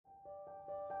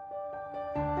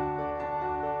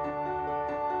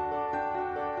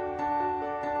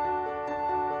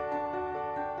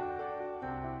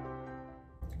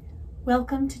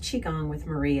Welcome to Qi Gong with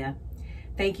Maria.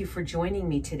 Thank you for joining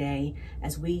me today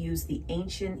as we use the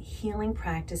ancient healing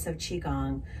practice of Qi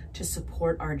Gong to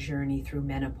support our journey through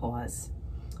menopause.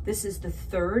 This is the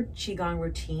third Qi Gong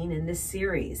routine in this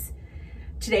series.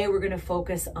 Today we're going to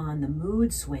focus on the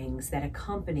mood swings that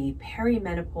accompany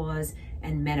perimenopause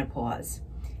and menopause.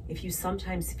 If you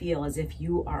sometimes feel as if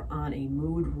you are on a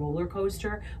mood roller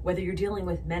coaster, whether you're dealing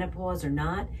with menopause or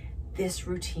not, this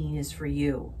routine is for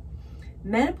you.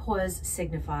 Menopause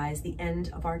signifies the end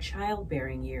of our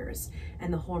childbearing years,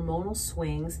 and the hormonal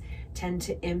swings tend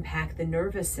to impact the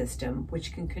nervous system,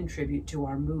 which can contribute to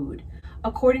our mood.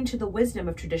 According to the wisdom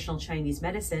of traditional Chinese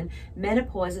medicine,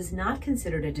 menopause is not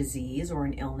considered a disease or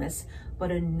an illness, but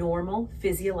a normal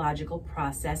physiological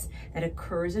process that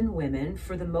occurs in women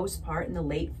for the most part in the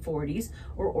late 40s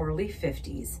or early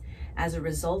 50s. As a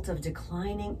result of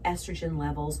declining estrogen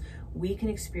levels, we can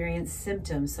experience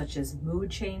symptoms such as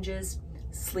mood changes,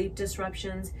 sleep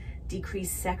disruptions,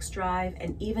 decreased sex drive,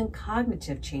 and even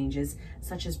cognitive changes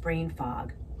such as brain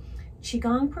fog.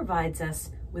 Qigong provides us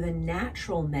with a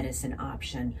natural medicine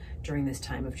option during this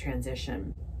time of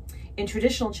transition. In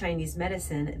traditional Chinese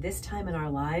medicine, this time in our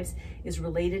lives is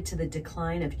related to the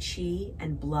decline of qi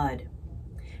and blood.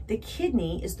 The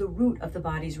kidney is the root of the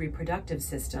body's reproductive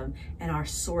system and our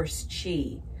source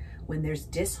qi. When there's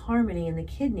disharmony in the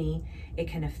kidney, it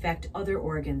can affect other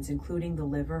organs, including the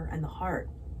liver and the heart.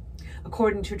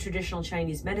 According to traditional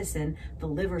Chinese medicine, the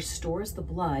liver stores the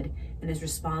blood and is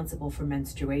responsible for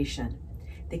menstruation.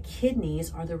 The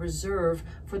kidneys are the reserve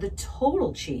for the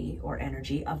total qi, or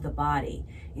energy, of the body,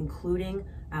 including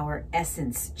our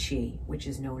essence qi, which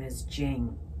is known as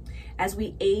Jing. As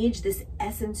we age, this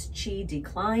essence qi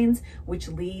declines, which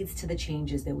leads to the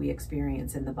changes that we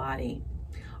experience in the body.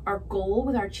 Our goal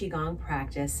with our Qigong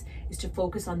practice is to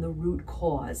focus on the root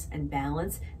cause and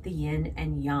balance the yin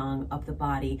and yang of the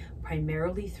body,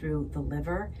 primarily through the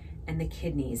liver and the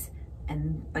kidneys.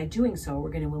 And by doing so, we're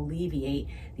going to alleviate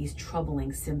these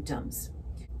troubling symptoms.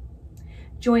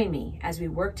 Join me as we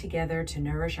work together to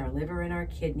nourish our liver and our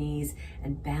kidneys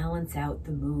and balance out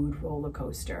the mood roller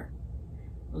coaster.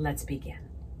 Let's begin.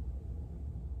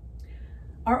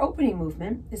 Our opening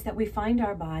movement is that we find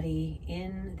our body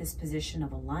in this position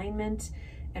of alignment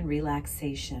and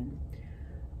relaxation.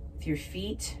 With your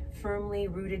feet firmly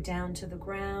rooted down to the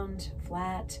ground,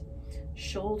 flat,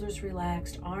 shoulders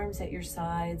relaxed, arms at your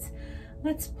sides.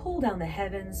 Let's pull down the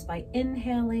heavens by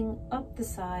inhaling up the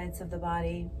sides of the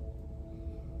body.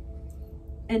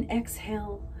 And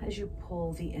exhale as you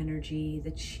pull the energy,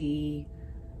 the qi,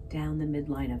 down the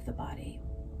midline of the body.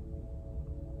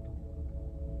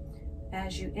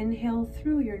 As you inhale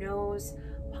through your nose,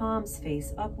 palms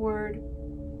face upward.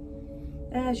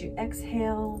 As you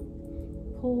exhale,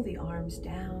 pull the arms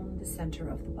down the center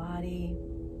of the body.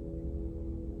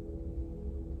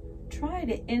 Try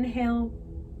to inhale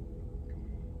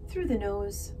through the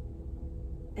nose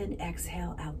and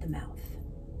exhale out the mouth.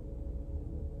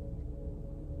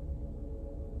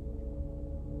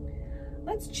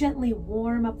 Let's gently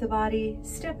warm up the body.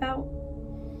 Step out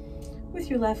with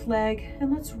your left leg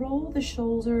and let's roll the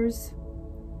shoulders.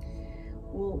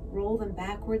 We'll roll them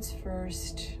backwards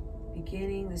first,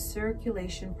 beginning the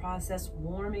circulation process,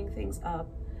 warming things up,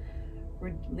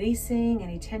 releasing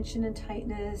any tension and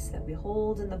tightness that we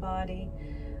hold in the body.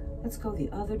 Let's go the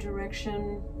other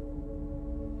direction.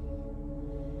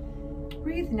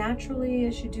 Breathe naturally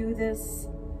as you do this.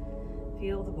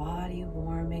 Feel the body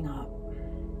warming up.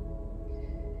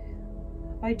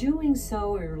 By doing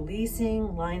so, we're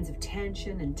releasing lines of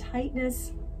tension and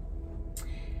tightness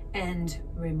and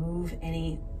remove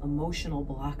any emotional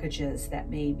blockages that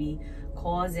may be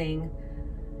causing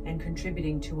and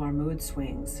contributing to our mood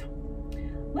swings.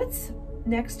 Let's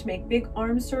next make big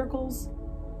arm circles.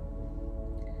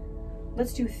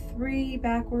 Let's do 3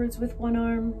 backwards with one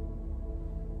arm.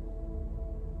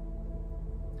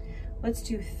 Let's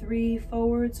do 3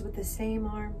 forwards with the same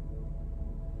arm.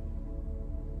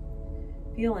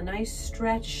 Feel a nice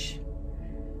stretch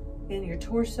in your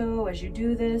torso as you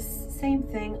do this. Same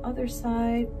thing, other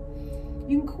side.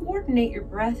 You can coordinate your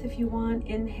breath if you want.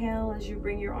 Inhale as you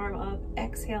bring your arm up,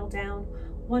 exhale down.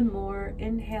 One more,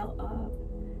 inhale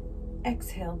up,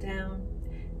 exhale down.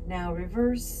 Now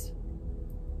reverse.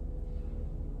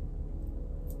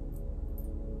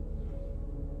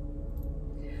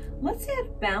 Let's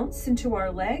add bounce into our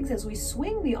legs as we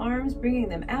swing the arms, bringing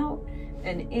them out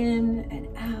and in and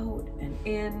out and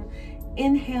in,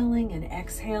 inhaling and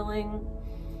exhaling.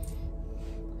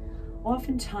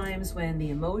 Oftentimes when the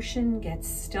emotion gets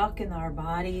stuck in our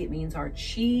body, it means our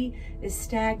qi is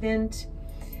stagnant.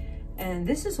 And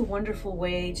this is a wonderful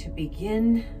way to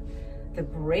begin the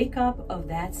breakup of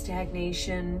that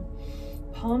stagnation,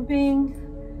 pumping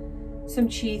some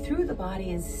qi through the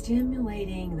body and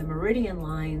stimulating the meridian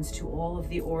lines to all of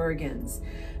the organs.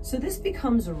 So this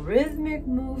becomes a rhythmic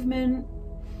movement.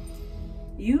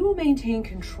 You maintain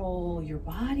control. Your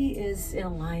body is in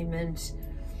alignment.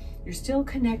 You're still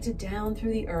connected down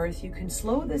through the earth. You can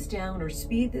slow this down or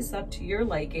speed this up to your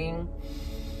liking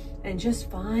and just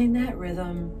find that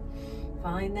rhythm,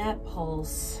 find that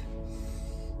pulse,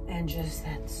 and just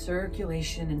that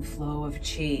circulation and flow of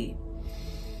qi.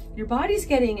 Your body's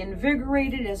getting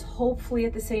invigorated as hopefully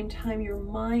at the same time your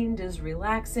mind is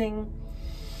relaxing,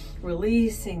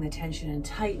 releasing the tension and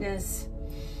tightness.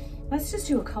 Let's just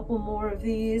do a couple more of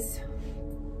these.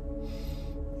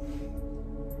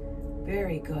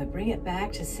 Very good. Bring it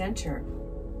back to center.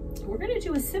 We're going to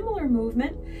do a similar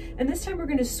movement, and this time we're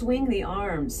going to swing the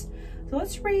arms. So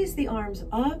let's raise the arms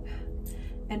up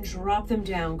and drop them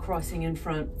down, crossing in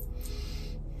front.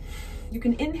 You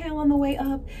can inhale on the way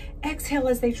up, exhale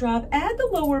as they drop. Add the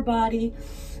lower body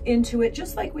into it,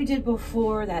 just like we did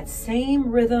before, that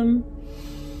same rhythm,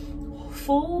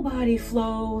 full body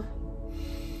flow.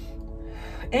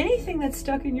 Anything that's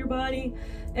stuck in your body,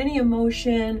 any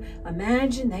emotion,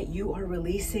 imagine that you are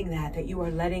releasing that you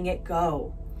are letting it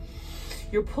go.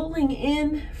 You're pulling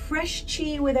in fresh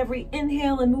qi with every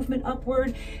inhale and movement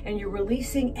upward, and you're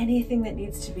releasing anything that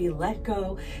needs to be let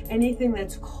go, anything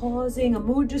that's causing a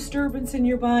mood disturbance in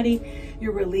your body,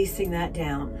 you're releasing that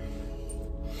down.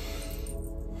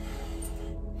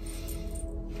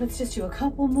 Let's just do a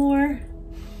couple more.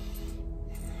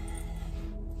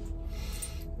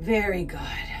 Very good.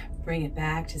 Bring it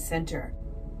back to center.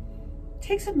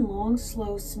 Take some long,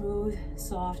 slow, smooth,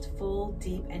 soft, full,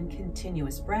 deep, and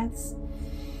continuous breaths.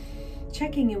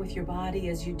 Checking in with your body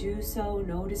as you do so,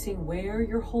 noticing where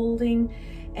you're holding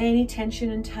any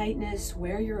tension and tightness,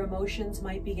 where your emotions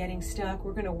might be getting stuck.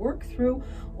 We're going to work through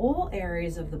all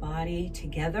areas of the body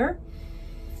together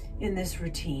in this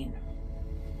routine.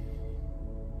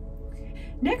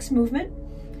 Next movement,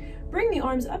 bring the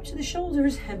arms up to the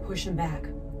shoulders and push them back.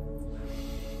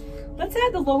 Let's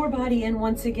add the lower body in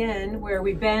once again, where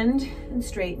we bend and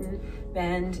straighten,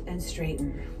 bend and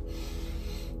straighten.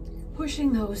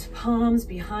 Pushing those palms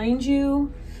behind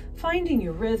you, finding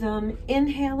your rhythm,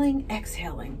 inhaling,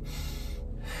 exhaling.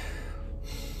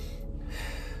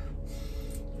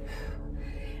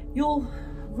 You'll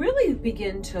really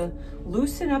begin to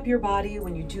loosen up your body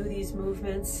when you do these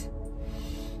movements,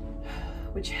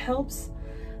 which helps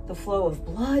the flow of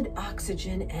blood,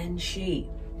 oxygen, and qi.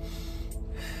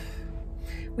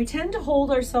 We tend to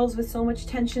hold ourselves with so much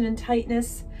tension and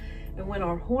tightness, and when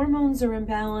our hormones are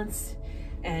imbalanced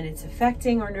and it's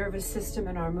affecting our nervous system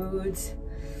and our moods,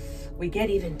 we get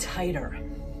even tighter.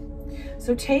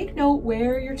 So take note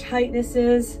where your tightness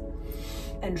is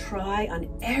and try on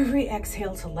every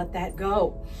exhale to let that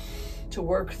go, to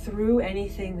work through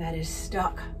anything that is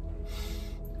stuck.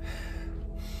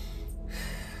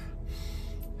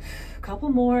 A couple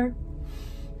more,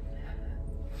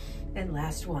 and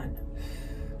last one.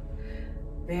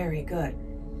 Very good.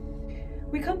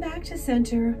 We come back to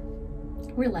center,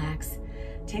 relax,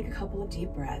 take a couple of deep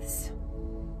breaths.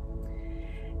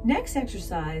 Next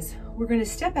exercise, we're going to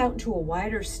step out into a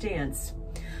wider stance.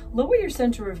 Lower your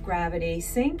center of gravity,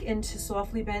 sink into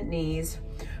softly bent knees.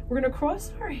 We're going to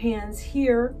cross our hands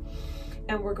here,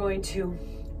 and we're going to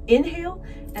inhale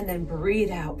and then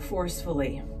breathe out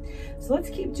forcefully. So let's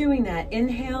keep doing that.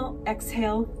 Inhale,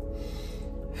 exhale.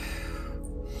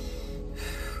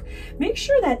 Make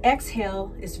sure that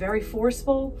exhale is very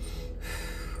forceful.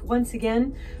 Once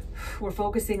again, we're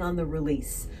focusing on the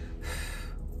release.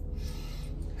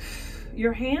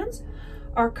 Your hands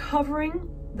are covering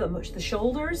the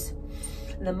shoulders,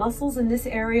 the muscles in this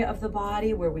area of the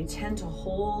body where we tend to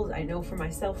hold, I know for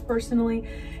myself personally,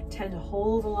 tend to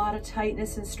hold a lot of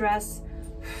tightness and stress,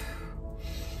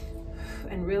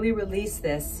 and really release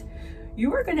this.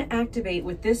 You are going to activate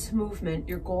with this movement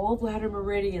your gallbladder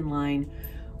meridian line,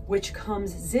 which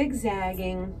comes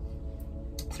zigzagging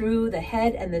through the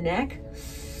head and the neck.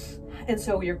 And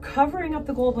so you're covering up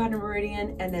the gallbladder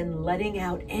meridian and then letting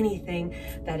out anything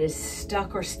that is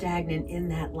stuck or stagnant in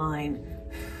that line.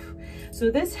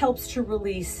 So this helps to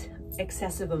release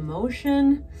excessive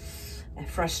emotion,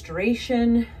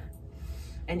 frustration,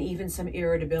 and even some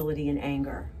irritability and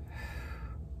anger.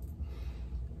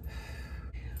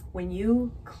 When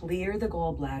you clear the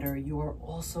gallbladder, you are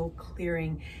also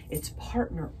clearing its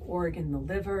partner organ, the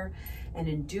liver, and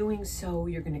in doing so,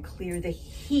 you're going to clear the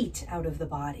heat out of the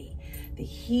body. The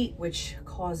heat which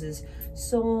causes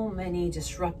so many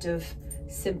disruptive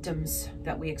symptoms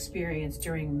that we experience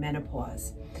during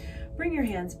menopause. Bring your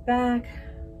hands back,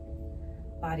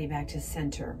 body back to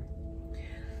center.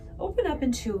 Open up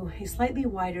into a slightly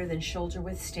wider than shoulder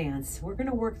width stance. We're going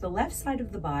to work the left side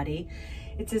of the body.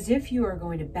 It's as if you are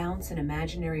going to bounce an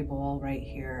imaginary ball right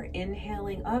here.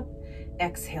 Inhaling up,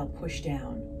 exhale, push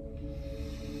down.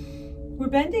 We're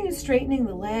bending and straightening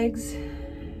the legs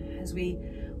as we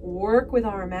work with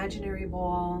our imaginary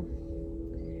ball.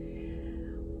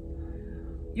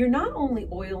 You're not only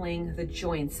oiling the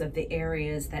joints of the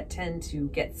areas that tend to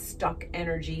get stuck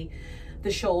energy,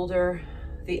 the shoulder,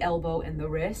 the elbow, and the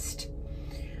wrist.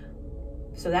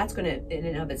 So that's going to, in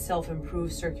and of itself,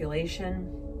 improve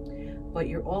circulation. But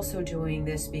you're also doing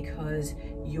this because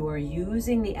you're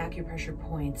using the acupressure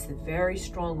points, the very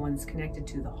strong ones connected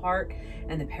to the heart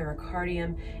and the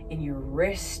pericardium in your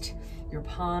wrist, your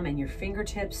palm, and your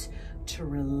fingertips to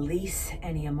release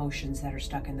any emotions that are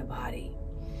stuck in the body.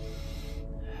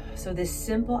 So this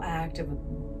simple act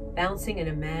of bouncing an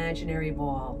imaginary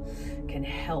ball can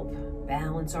help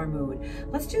balance our mood.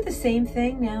 Let's do the same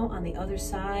thing now on the other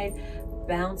side,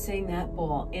 bouncing that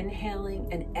ball, inhaling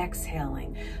and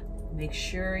exhaling. Make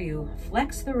sure you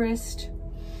flex the wrist,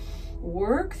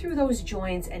 work through those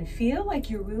joints, and feel like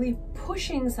you're really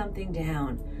pushing something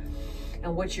down.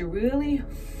 And what you're really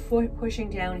pushing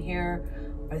down here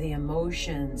are the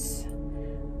emotions.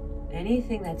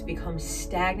 Anything that's become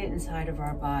stagnant inside of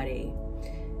our body.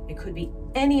 It could be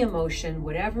any emotion,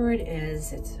 whatever it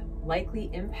is, it's likely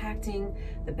impacting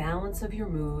the balance of your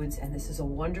moods, and this is a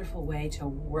wonderful way to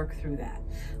work through that.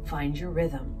 Find your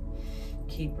rhythm.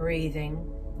 Keep breathing.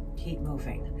 Keep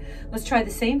moving. Let's try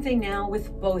the same thing now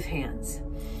with both hands.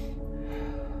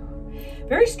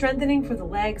 Very strengthening for the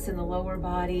legs and the lower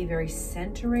body, very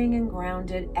centering and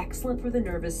grounded, excellent for the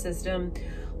nervous system.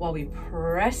 While we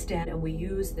press down and we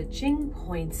use the Jing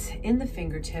points in the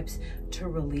fingertips to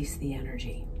release the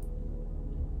energy.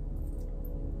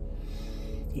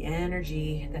 The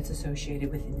energy that's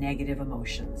associated with negative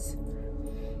emotions.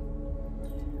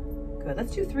 Good,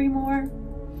 let's do 3 more.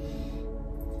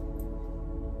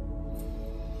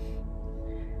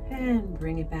 And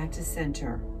bring it back to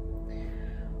center.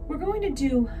 We're going to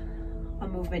do a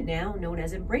movement now known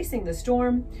as embracing the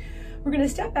storm. We're going to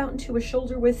step out into a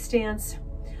shoulder width stance,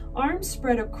 arms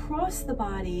spread across the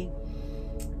body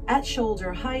at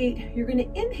shoulder height. You're going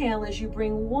to inhale as you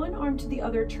bring one arm to the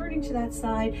other, turning to that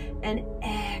side, and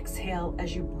exhale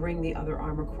as you bring the other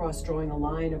arm across, drawing a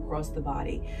line across the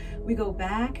body. We go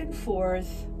back and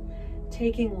forth,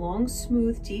 taking long,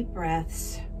 smooth, deep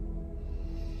breaths,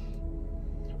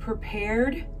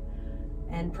 prepared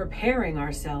and preparing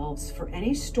ourselves for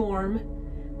any storm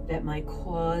that might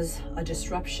cause a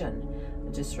disruption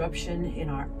in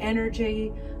our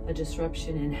energy, a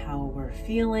disruption in how we're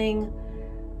feeling,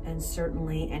 and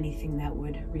certainly anything that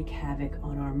would wreak havoc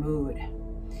on our mood.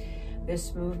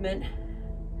 This movement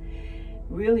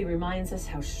really reminds us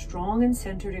how strong and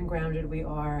centered and grounded we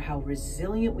are, how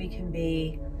resilient we can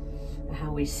be,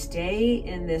 how we stay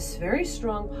in this very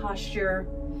strong posture.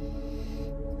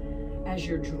 As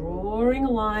you're drawing a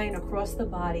line across the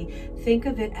body, think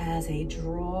of it as a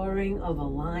drawing of a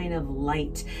line of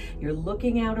light. You're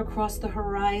looking out across the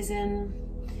horizon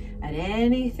at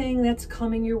anything that's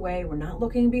coming your way. We're not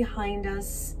looking behind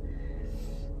us,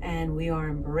 and we are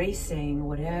embracing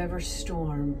whatever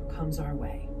storm comes our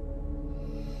way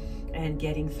and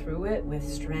getting through it with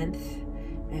strength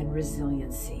and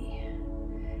resiliency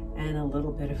and a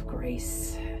little bit of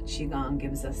grace. Qi Gong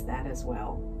gives us that as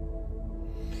well.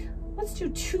 Let's do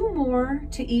 2 more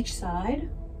to each side.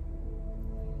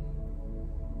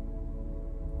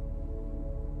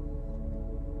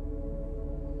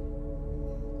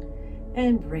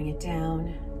 And bring it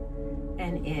down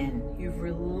and in. You've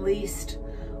released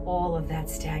all of that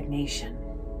stagnation.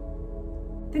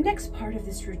 The next part of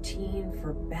this routine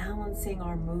for balancing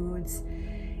our moods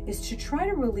is to try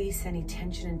to release any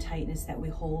tension and tightness that we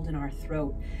hold in our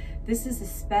throat. This is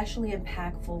especially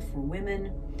impactful for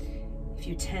women. If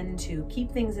you tend to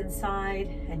keep things inside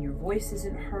and your voice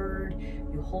isn't heard,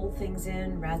 you hold things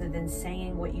in rather than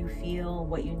saying what you feel,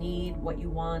 what you need, what you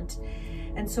want.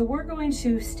 And so we're going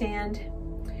to stand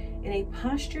in a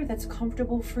posture that's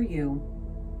comfortable for you.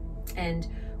 And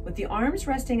with the arms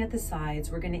resting at the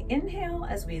sides, we're going to inhale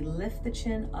as we lift the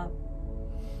chin up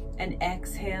and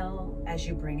exhale as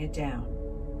you bring it down.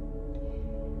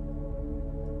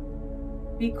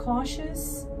 Be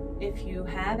cautious if you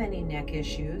have any neck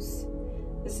issues.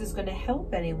 This is going to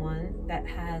help anyone that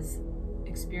has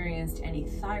experienced any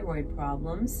thyroid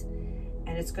problems,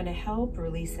 and it's going to help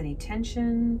release any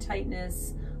tension,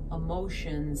 tightness,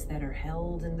 emotions that are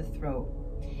held in the throat.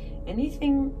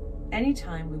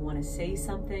 Anytime we want to say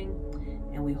something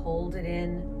and we hold it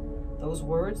in, those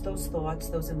words, those thoughts,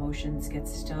 those emotions get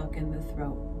stuck in the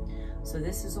throat. So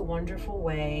this is a wonderful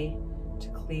way to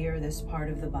clear this part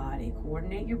of the body.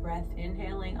 Coordinate your breath,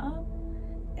 inhaling up,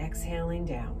 exhaling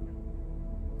down.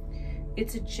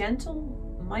 It's a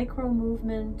gentle micro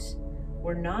movement.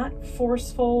 We're not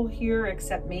forceful here,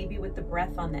 except maybe with the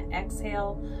breath on the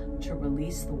exhale to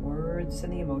release the words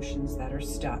and the emotions that are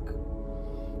stuck.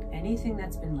 Anything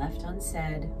that's been left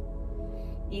unsaid,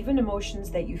 even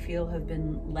emotions that you feel have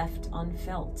been left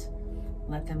unfelt,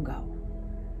 let them go.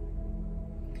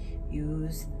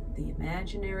 Use the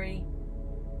imaginary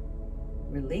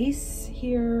release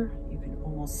here. You can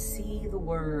almost see the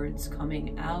words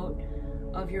coming out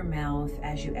of your mouth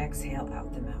as you exhale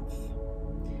out the mouth.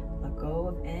 Let go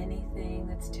of anything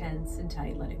that's tense and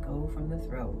tight. Let it go from the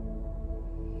throat.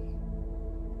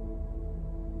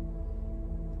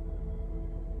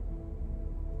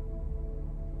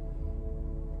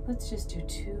 Let's just do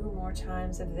 2 more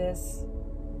times of this.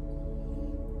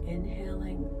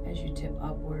 Inhaling as you tip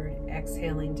upward,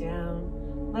 exhaling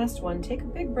down. Last one, take a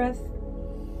big breath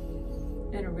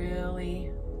and a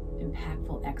really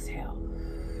impactful exhale.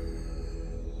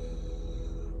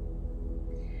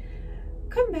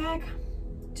 Come back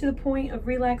to the point of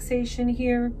relaxation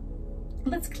here.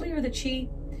 Let's clear the Qi.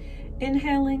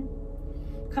 Inhaling,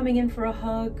 coming in for a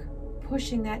hug,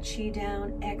 pushing that Qi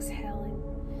down, exhaling.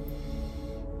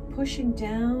 Pushing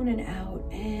down and out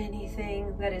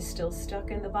anything that is still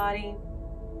stuck in the body.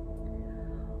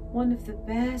 One of the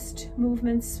best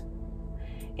movements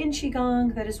in Qi Gong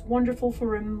that is wonderful for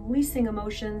releasing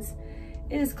emotions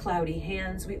is cloudy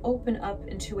hands. We open up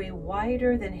into a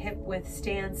wider than hip width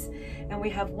stance, and we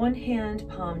have one hand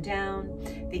palm down,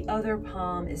 the other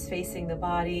palm is facing the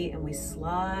body, and we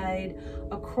slide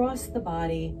across the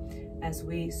body as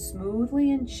we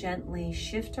smoothly and gently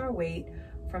shift our weight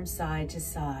from side to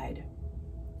side.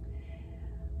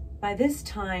 By this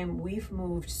time, we've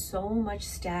moved so much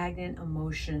stagnant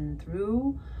emotion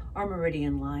through our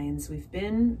meridian lines. We've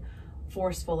been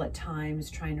forceful at times,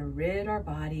 trying to rid our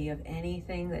body of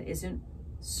anything that isn't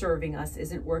serving us,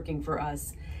 isn't working for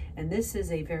us. And this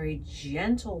is a very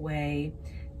gentle way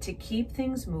to keep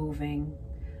things moving,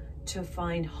 to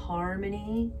find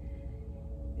harmony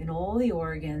in all the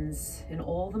organs, in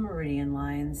all the meridian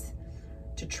lines,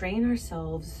 to train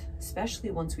ourselves,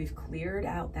 especially once we've cleared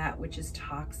out that which is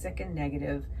toxic and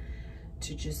negative,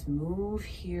 to just move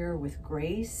here with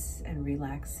grace and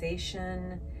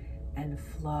relaxation and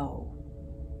flow.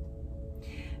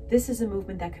 This is a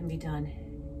movement that can be done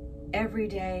every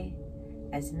day,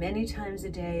 as many times a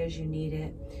day as you need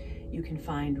it. You can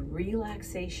find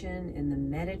relaxation in the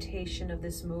meditation of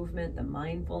this movement, the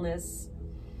mindfulness.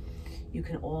 You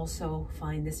can also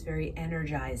find this very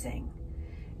energizing,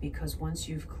 because once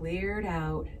you've cleared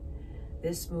out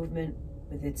this movement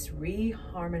with its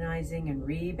reharmonizing and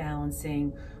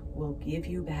rebalancing, will give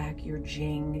you back your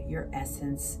Jing, your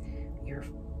essence, your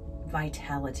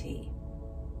vitality.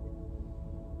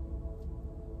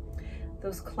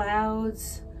 Those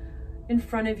clouds in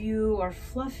front of you are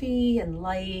fluffy and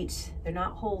light. They're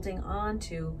not holding on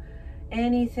to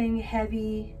anything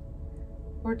heavy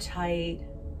or tight.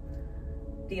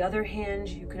 The other hand,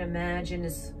 you can imagine,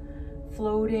 is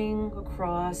floating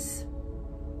across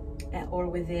or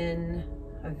within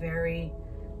a very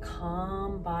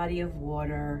calm body of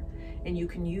water, and you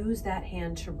can use that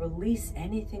hand to release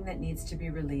anything that needs to be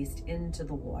released into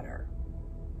the water.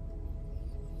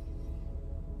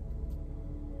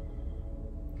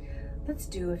 Let's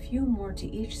do a few more to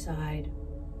each side,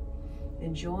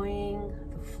 enjoying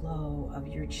the flow of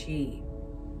your Qi.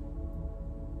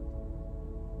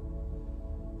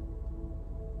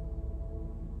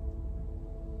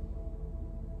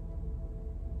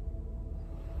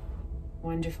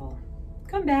 Wonderful.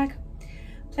 Come back.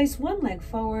 Place one leg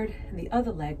forward and the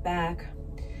other leg back.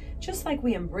 Just like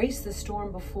we embraced the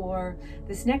storm before,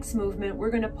 this next movement,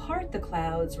 we're going to part the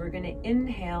clouds. We're going to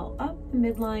inhale up the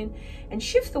midline and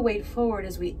shift the weight forward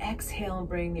as we exhale and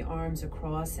bring the arms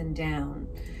across and down.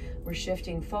 We're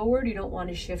shifting forward. You don't want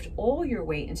to shift all your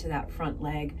weight into that front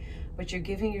leg, but you're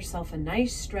giving yourself a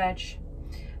nice stretch,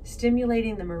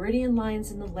 stimulating the meridian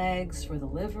lines in the legs for the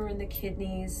liver and the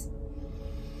kidneys,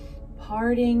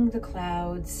 parting the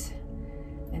clouds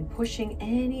and pushing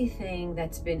anything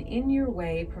that's been in your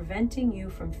way, preventing you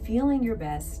from feeling your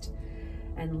best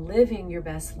and living your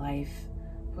best life,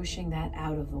 pushing that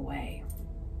out of the way.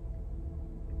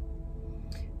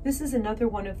 This is another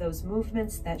one of those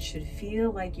movements that should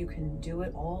feel like you can do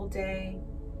it all day.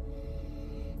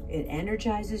 It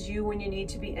energizes you when you need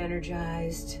to be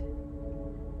energized.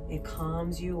 It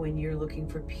calms you when you're looking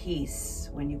for peace.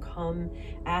 When you come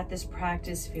at this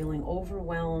practice feeling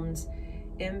overwhelmed,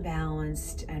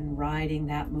 imbalanced and riding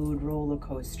that mood roller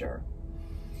coaster.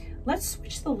 Let's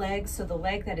switch the legs. So the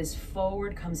leg that is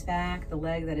forward comes back, the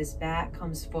leg that is back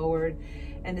comes forward.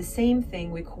 And the same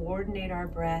thing, we coordinate our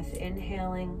breath,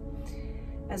 inhaling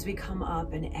as we come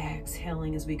up and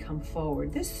exhaling as we come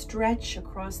forward. This stretch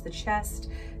across the chest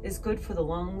is good for the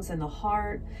lungs and the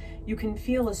heart. You can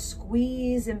feel a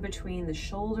squeeze in between the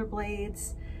shoulder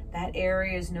blades. That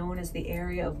area is known as the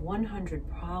area of 100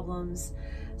 problems.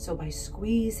 So by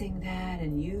squeezing that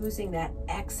and using that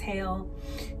exhale,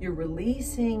 you're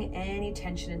releasing any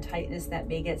tension and tightness that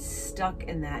may get stuck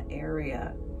in that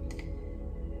area.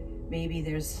 Maybe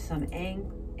there's some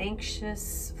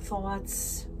anxious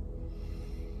thoughts,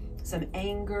 some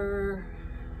anger,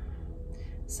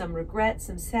 some regret,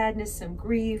 some sadness, some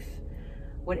grief,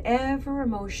 whatever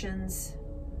emotions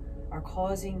are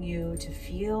causing you to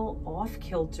feel off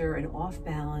kilter and off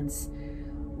balance,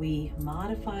 we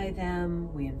modify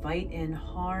them, we invite in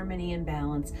harmony and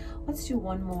balance. Let's do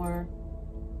one more.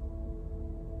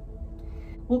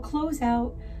 We'll close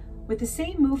out with the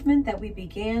same movement that we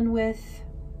began with,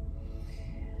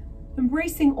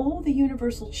 embracing all the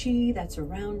universal Qi that's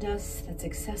around us, that's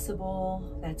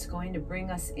accessible, that's going to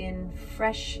bring us in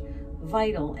fresh,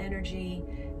 vital energy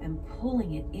and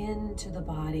pulling it into the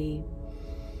body.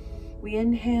 We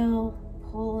inhale,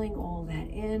 pulling all that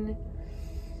in,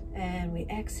 and we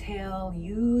exhale.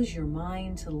 Use your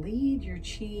mind to lead your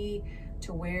Qi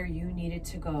to where you need it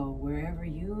to go, wherever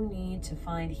you need to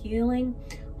find healing,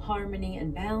 harmony,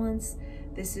 and balance.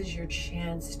 This is your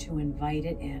chance to invite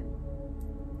it in.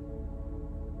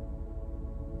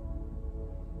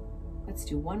 Let's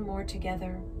do one more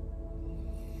together.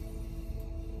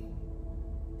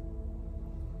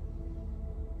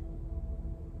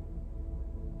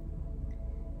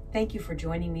 Thank you for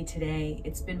joining me today.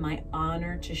 It's been my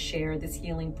honor to share this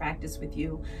healing practice with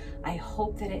you. I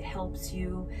hope that it helps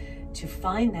you to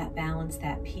find that balance,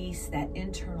 that peace, that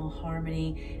internal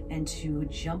harmony, and to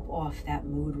jump off that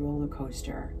mood roller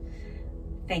coaster.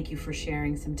 Thank you for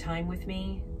sharing some time with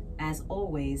me. As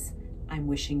always, I'm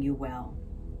wishing you well.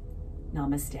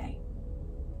 Namaste.